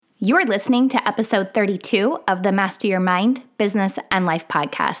You're listening to episode 32 of the Master Your Mind, Business, and Life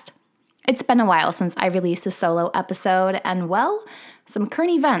podcast. It's been a while since I released a solo episode, and well, some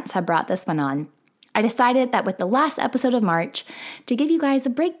current events have brought this one on. I decided that with the last episode of March, to give you guys a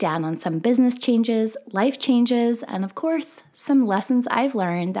breakdown on some business changes, life changes, and of course, some lessons I've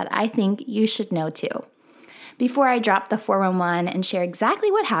learned that I think you should know too. Before I drop the 411 and share exactly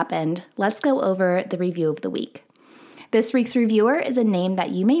what happened, let's go over the review of the week. This week's reviewer is a name that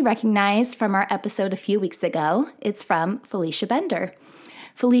you may recognize from our episode a few weeks ago. It's from Felicia Bender.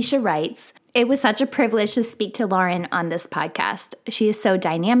 Felicia writes, "It was such a privilege to speak to Lauren on this podcast. She is so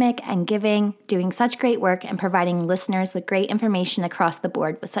dynamic and giving, doing such great work and providing listeners with great information across the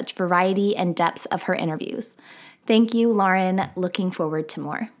board with such variety and depth of her interviews. Thank you, Lauren. Looking forward to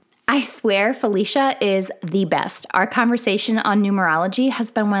more." I swear Felicia is the best. Our conversation on numerology has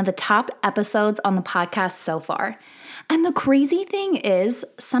been one of the top episodes on the podcast so far. And the crazy thing is,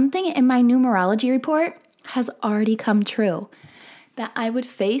 something in my numerology report has already come true, that I would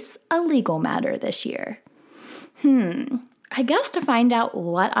face a legal matter this year. I guess to find out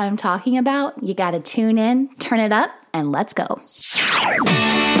what I'm talking about, you gotta tune in, turn it up, and let's go.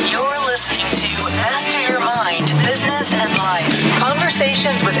 You're listening to Master Your Mind, Business and Life.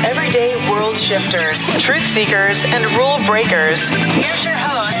 Conversations with everyday world shifters, truth seekers, and rule breakers. Here's your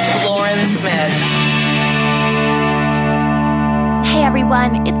host, Lauren Smith. Hey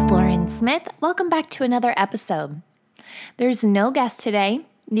everyone, it's Lauren Smith. Welcome back to another episode. There's no guest today.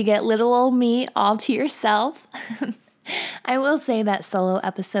 You get little old me all to yourself. I will say that solo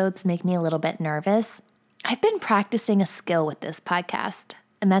episodes make me a little bit nervous. I've been practicing a skill with this podcast,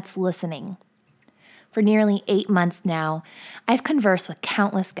 and that's listening. For nearly 8 months now, I've conversed with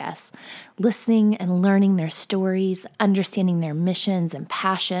countless guests, listening and learning their stories, understanding their missions and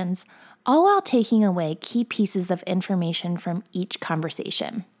passions, all while taking away key pieces of information from each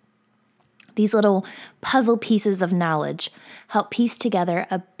conversation. These little puzzle pieces of knowledge help piece together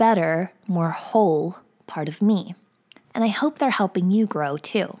a better, more whole part of me. And I hope they're helping you grow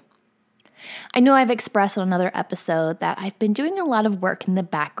too. I know I've expressed on another episode that I've been doing a lot of work in the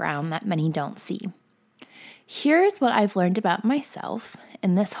background that many don't see. Here's what I've learned about myself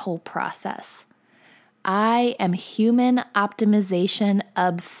in this whole process. I am human optimization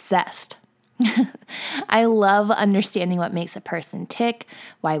obsessed. I love understanding what makes a person tick,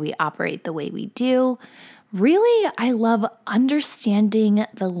 why we operate the way we do. Really, I love understanding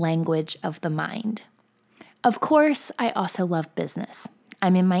the language of the mind. Of course, I also love business.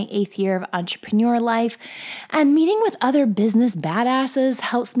 I'm in my 8th year of entrepreneur life, and meeting with other business badasses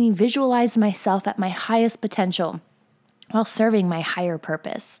helps me visualize myself at my highest potential while serving my higher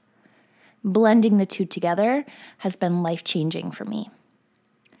purpose. Blending the two together has been life-changing for me.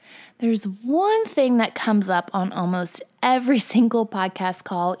 There's one thing that comes up on almost every single podcast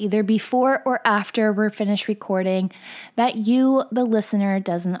call, either before or after we're finished recording, that you, the listener,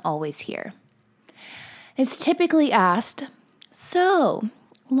 doesn't always hear. It's typically asked, "So,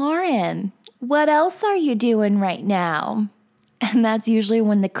 Lauren, what else are you doing right now?" And that's usually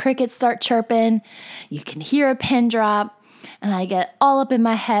when the crickets start chirping, you can hear a pin drop, and I get all up in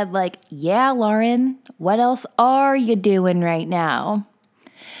my head like, "Yeah, Lauren, what else are you doing right now?"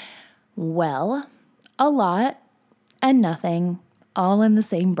 Well, a lot and nothing, all in the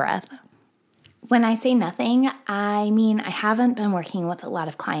same breath. When I say nothing, I mean I haven't been working with a lot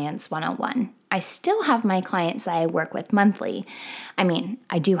of clients one-on-one. I still have my clients that I work with monthly. I mean,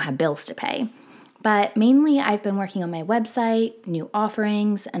 I do have bills to pay. But mainly I've been working on my website, new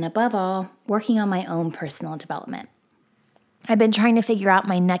offerings, and above all, working on my own personal development. I've been trying to figure out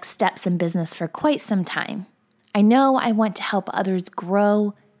my next steps in business for quite some time. I know I want to help others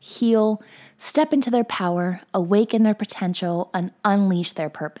grow, heal, step into their power, awaken their potential, and unleash their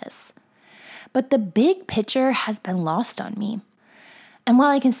purpose. But the big picture has been lost on me. And while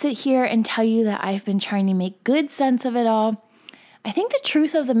I can sit here and tell you that I've been trying to make good sense of it all, I think the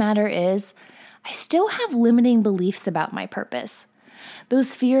truth of the matter is I still have limiting beliefs about my purpose.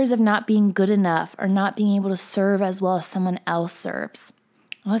 Those fears of not being good enough or not being able to serve as well as someone else serves.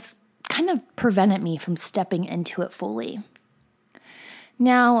 Well, it's kind of prevented me from stepping into it fully.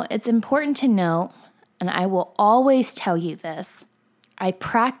 Now, it's important to note, and I will always tell you this, I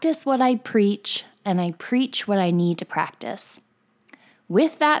practice what I preach, and I preach what I need to practice.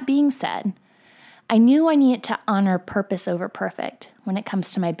 With that being said, I knew I needed to honor purpose over perfect when it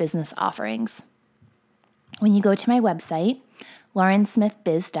comes to my business offerings. When you go to my website,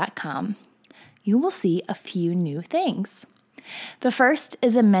 laurensmithbiz.com, you will see a few new things. The first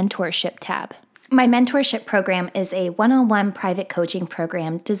is a mentorship tab. My mentorship program is a one-on-one private coaching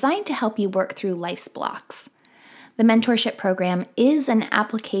program designed to help you work through life's blocks. The mentorship program is an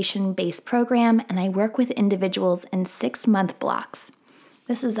application-based program, and I work with individuals in 6-month blocks.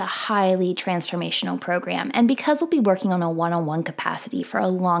 This is a highly transformational program, and because we'll be working on a one-on-one capacity for a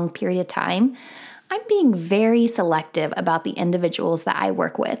long period of time, I'm being very selective about the individuals that I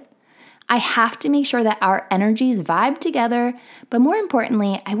work with. I have to make sure that our energies vibe together, but more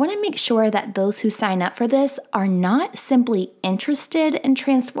importantly, I want to make sure that those who sign up for this are not simply interested in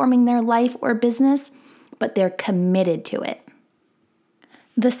transforming their life or business, but they're committed to it.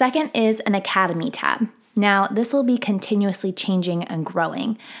 The second is an Academy tab. Now, this will be continuously changing and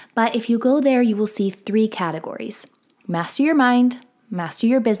growing, but if you go there, you will see 3 categories: Master Your Mind, Master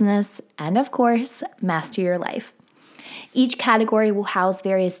Your Business, and of course, Master Your Life. Each category will house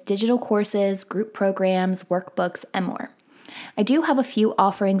various digital courses, group programs, workbooks, and more. I do have a few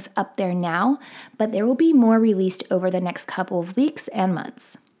offerings up there now, but there will be more released over the next couple of weeks and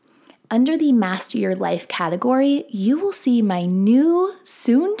months. Under the Master Your Life category, you will see my new,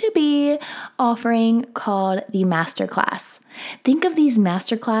 soon-to-be offering called the Masterclass. Think of these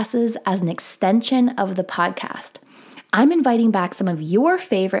masterclasses as an extension of the podcast. I'm inviting back some of your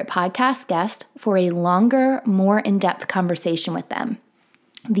favorite podcast guests for a longer, more in-depth conversation with them.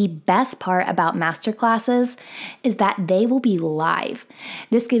 The best part about masterclasses is that they will be live.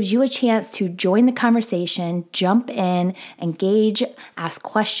 This gives you a chance to join the conversation, jump in, engage, ask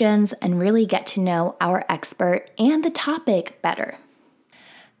questions, and really get to know our expert and the topic better.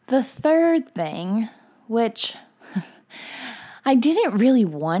 The third thing, which I didn't really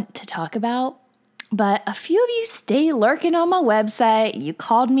want to talk about, but a few of you stay lurking on my website. You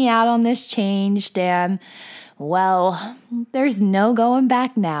called me out on this change, and well, there's no going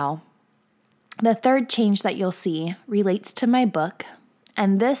back now. The third change that you'll see relates to my book,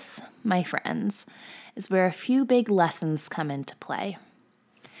 and this, my friends, is where a few big lessons come into play.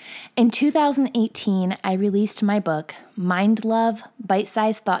 In 2018, I released my book, Mind Love,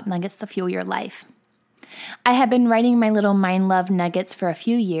 Bite-Sized Thought Nuggets to Fuel Your Life. I had been writing my little Mind Love nuggets for a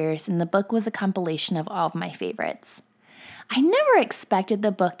few years, and the book was a compilation of all of my favorites. I never expected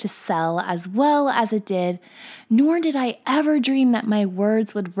the book to sell as well as it did, nor did I ever dream that my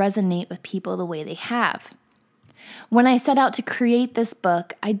words would resonate with people the way they have. When I set out to create this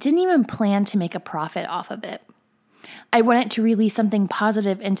book, I didn't even plan to make a profit off of it. I wanted to release something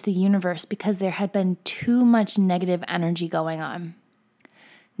positive into the universe because there had been too much negative energy going on.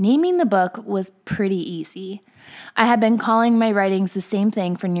 Naming the book was pretty easy. I had been calling my writings the same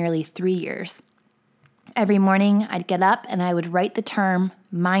thing for nearly 3 years. Every morning, I'd get up and I would write the term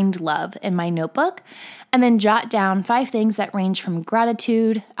Mind Love in my notebook and then jot down 5 things that range from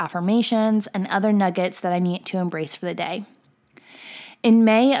gratitude, affirmations, and other nuggets that I needed to embrace for the day. In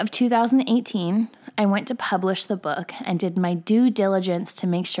May of 2018, I went to publish the book and did my due diligence to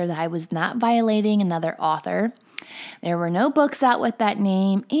make sure that I was not violating another author. There were no books out with that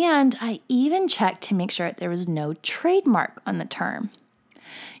name, and I even checked to make sure there was no trademark on the term.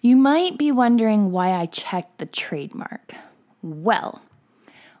 You might be wondering why I checked the trademark. Well,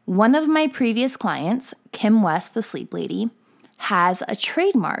 one of my previous clients, Kim West, the Sleep Lady, has a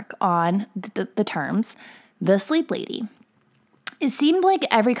trademark on the terms, the Sleep Lady. It seemed like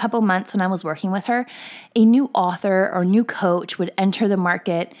every couple months when I was working with her, a new author or new coach would enter the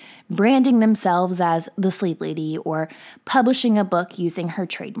market, branding themselves as the Sleep Lady or publishing a book using her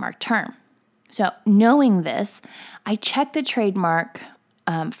trademark term. So knowing this, I checked the trademark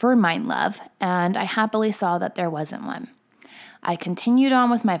for Mind Love, and I happily saw that there wasn't one. I continued on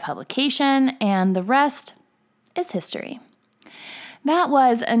with my publication, and the rest is history. That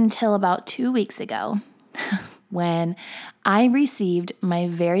was until about 2 weeks ago when I received my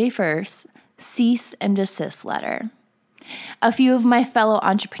very first cease and desist letter. A few of my fellow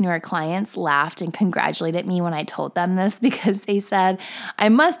entrepreneur clients laughed and congratulated me when I told them this because they said, I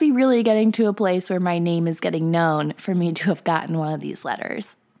must be really getting to a place where my name is getting known for me to have gotten one of these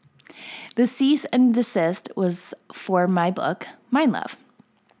letters. The cease and desist was for my book, Mind Love.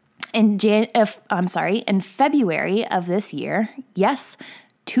 In February of this year, yes,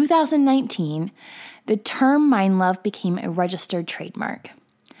 2019, the term Mind Love became a registered trademark.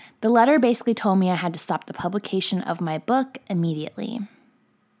 The letter basically told me I had to stop the publication of my book immediately.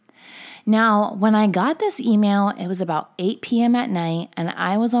 Now, when I got this email, it was about 8 p.m. at night, and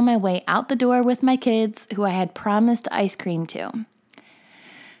I was on my way out the door with my kids, who I had promised ice cream to.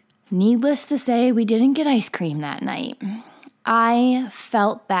 Needless to say, we didn't get ice cream that night. I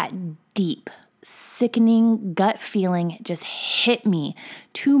felt that deep, sickening gut feeling just hit me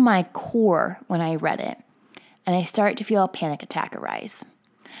to my core when I read it, and I started to feel a panic attack arise.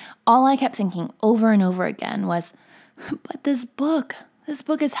 All I kept thinking over and over again was, but this book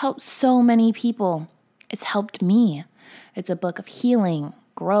has helped so many people. It's helped me. It's a book of healing,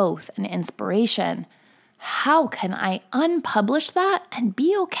 growth, and inspiration. How can I unpublish that and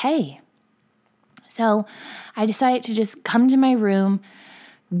be okay? So I decided to just come to my room,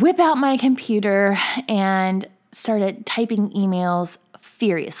 whip out my computer, and started typing emails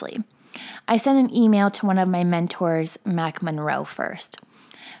furiously. I sent an email to one of my mentors, Mac Monroe, first.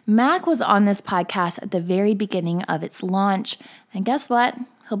 Mac was on this podcast at the very beginning of its launch, and guess what?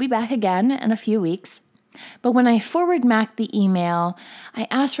 He'll be back again in a few weeks. But when I forwarded Mac the email, I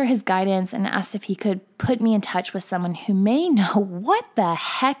asked for his guidance and asked if he could put me in touch with someone who may know what the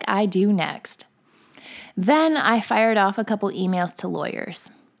heck I do next. Then I fired off a couple emails to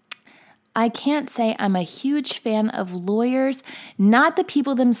lawyers. I can't say I'm a huge fan of lawyers, not the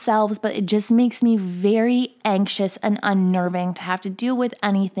people themselves, but it just makes me very anxious and unnerving to have to deal with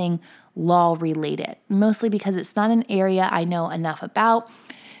anything law related, mostly because it's not an area I know enough about.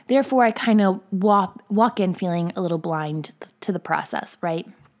 Therefore, I kind of walk in feeling a little blind to the process, right?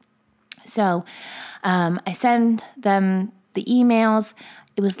 So I send them the emails.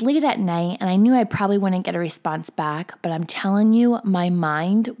 It was late at night, and I knew I probably wouldn't get a response back, but I'm telling you, my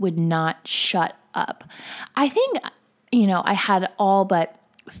mind would not shut up. I think, I had all but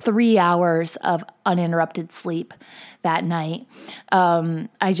 3 hours of uninterrupted sleep that night.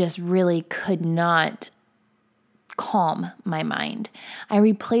 I just really could not calm my mind. I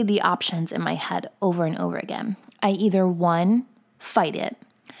replayed the options in my head over and over again. I either 1, fight it,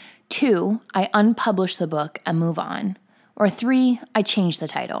 2, I unpublish the book and move on, or 3, I change the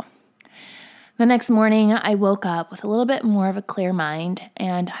title. The next morning, I woke up with a little bit more of a clear mind,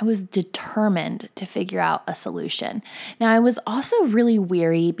 and I was determined to figure out a solution. Now, I was also really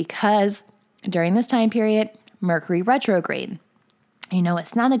weary because during this time period, Mercury retrograde.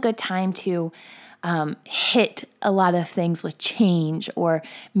 It's not a good time to hit a lot of things with change or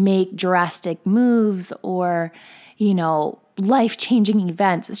make drastic moves or, life-changing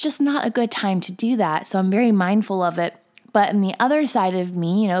events. It's just not a good time to do that. So I'm very mindful of it. But in the other side of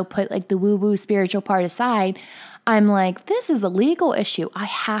me, put like the woo-woo spiritual part aside, I'm like, this is a legal issue. I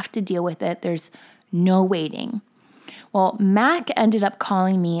have to deal with it. There's no waiting. Well, Mac ended up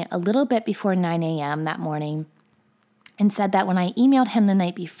calling me a little bit before 9 a.m. that morning and said that when I emailed him the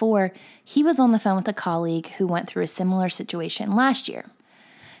night before, he was on the phone with a colleague who went through a similar situation last year.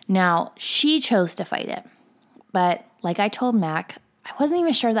 Now, she chose to fight it. But like I told Mac, I wasn't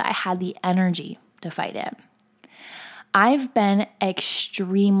even sure that I had the energy to fight it. I've been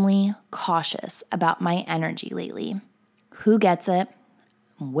extremely cautious about my energy lately. Who gets it?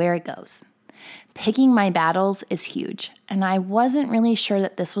 Where it goes. Picking my battles is huge, and I wasn't really sure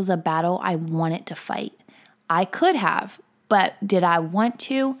that this was a battle I wanted to fight. I could have, but did I want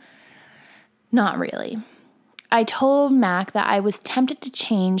to? Not really. I told Mac that I was tempted to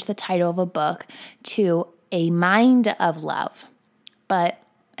change the title of a book to A Mind of Love, but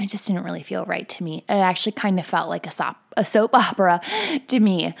it just didn't really feel right to me. It actually kind of felt like a soap opera to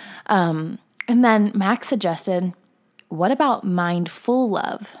me. And then Mac suggested, what about Mindful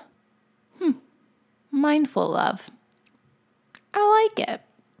Love? Mindful Love. I like it.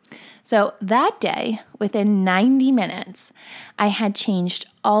 So that day, within 90 minutes, I had changed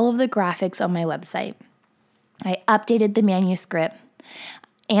all of the graphics on my website. I updated the manuscript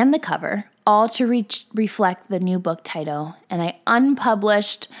and the cover, all to reflect the new book title, and I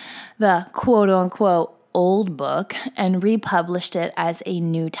unpublished the quote-unquote old book and republished it as a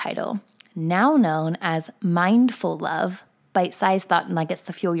new title, now known as Mindful Love, Bite-Sized Thought Nuggets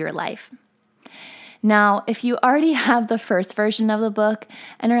to Fuel Your Life. Now, if you already have the first version of the book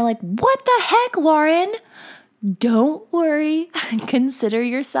and are like, what the heck, Lauren? Don't worry. Consider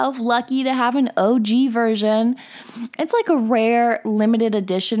yourself lucky to have an OG version. It's like a rare limited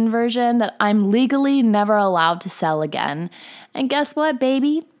edition version that I'm legally never allowed to sell again. And guess what,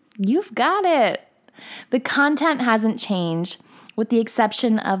 baby? You've got it. The content hasn't changed, with the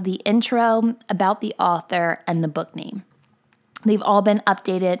exception of the intro, about the author, and the book name. They've all been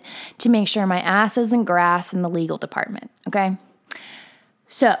updated to make sure my ass isn't grass in the legal department, okay?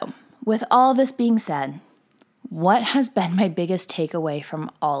 So, with all this being said, what has been my biggest takeaway from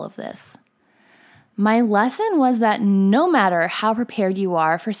all of this? My lesson was that no matter how prepared you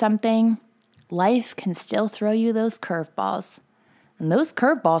are for something, life can still throw you those curveballs. And those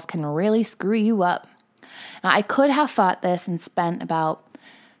curveballs can really screw you up. Now, I could have fought this and spent about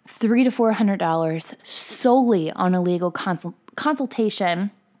 $300 to $400 solely on a legal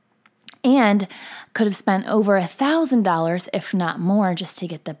consultation, and could have spent over $1,000, if not more, just to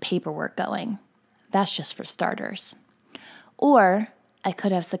get the paperwork going. That's just for starters. Or I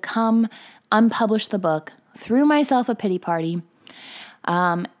could have succumbed, unpublished the book, threw myself a pity party,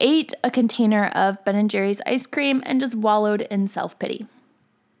 ate a container of Ben & Jerry's ice cream, and just wallowed in self-pity.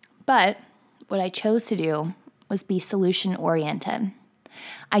 But what I chose to do was be solution-oriented.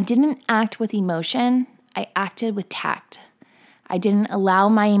 I didn't act with emotion, I acted with tact. I didn't allow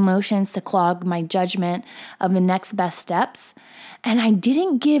my emotions to clog my judgment of the next best steps, and I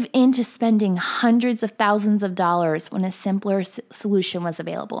didn't give in to spending hundreds of thousands of dollars when a simpler solution was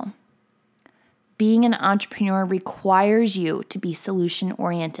available. Being an entrepreneur requires you to be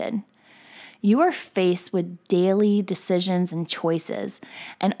solution-oriented. You are faced with daily decisions and choices,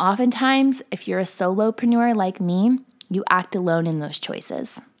 and oftentimes, if you're a solopreneur like me, you act alone in those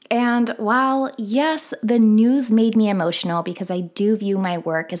choices. And while, yes, the news made me emotional because I do view my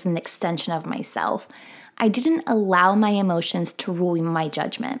work as an extension of myself, I didn't allow my emotions to rule my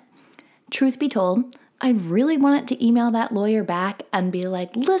judgment. Truth be told, I really wanted to email that lawyer back and be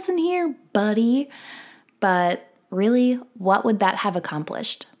like, listen here, buddy. But really, what would that have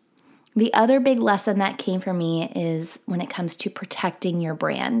accomplished? The other big lesson that came for me is when it comes to protecting your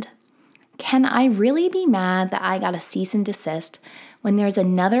brand. Can I really be mad that I got a cease and desist when there's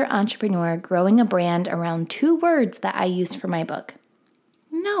another entrepreneur growing a brand around 2 words that I used for my book?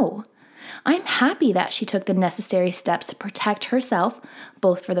 No. I'm happy that she took the necessary steps to protect herself,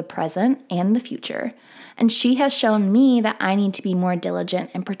 both for the present and the future. And she has shown me that I need to be more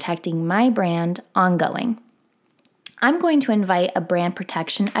diligent in protecting my brand ongoing. I'm going to invite a brand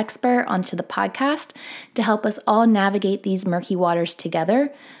protection expert onto the podcast to help us all navigate these murky waters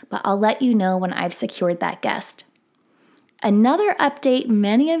together, but I'll let you know when I've secured that guest. Another update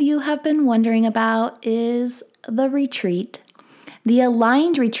many of you have been wondering about is the retreat. The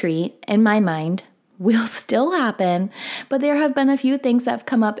Aligned retreat, in my mind, will still happen, but there have been a few things that have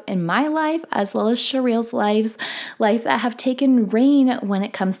come up in my life as well as Shereel's life that have taken reign when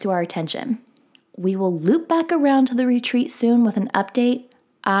it comes to our attention. We will loop back around to the retreat soon with an update,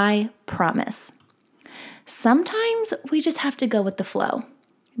 I promise. Sometimes we just have to go with the flow.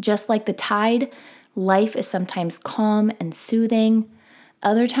 Just like the tide, life is sometimes calm and soothing,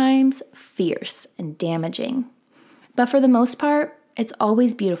 other times fierce and damaging. But for the most part, it's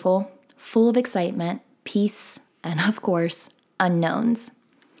always beautiful, full of excitement, peace, and of course, unknowns.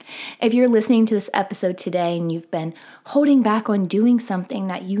 If you're listening to this episode today and you've been holding back on doing something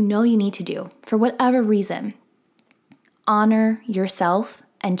that you know you need to do for whatever reason, honor yourself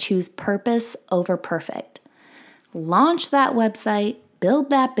and choose purpose over perfect. Launch that website, build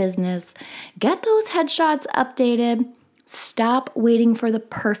that business, get those headshots updated. Stop waiting for the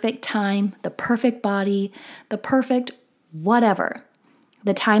perfect time, the perfect body, the perfect whatever.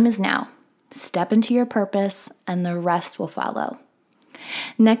 The time is now. Step into your purpose and the rest will follow.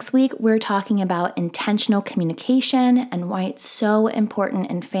 Next week, we're talking about intentional communication and why it's so important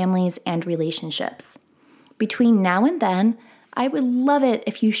in families and relationships. Between now and then, I would love it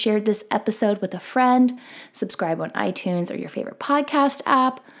if you shared this episode with a friend, subscribe on iTunes or your favorite podcast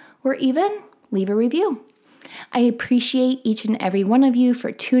app, or even leave a review. I appreciate each and every one of you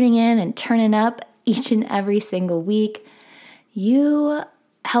for tuning in and turning up each and every single week. You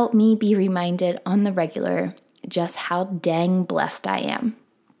help me be reminded on the regular just how dang blessed I am.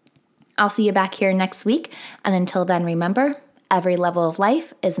 I'll see you back here next week, and until then, remember, every level of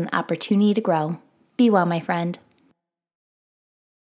life is an opportunity to grow. Be well, my friend.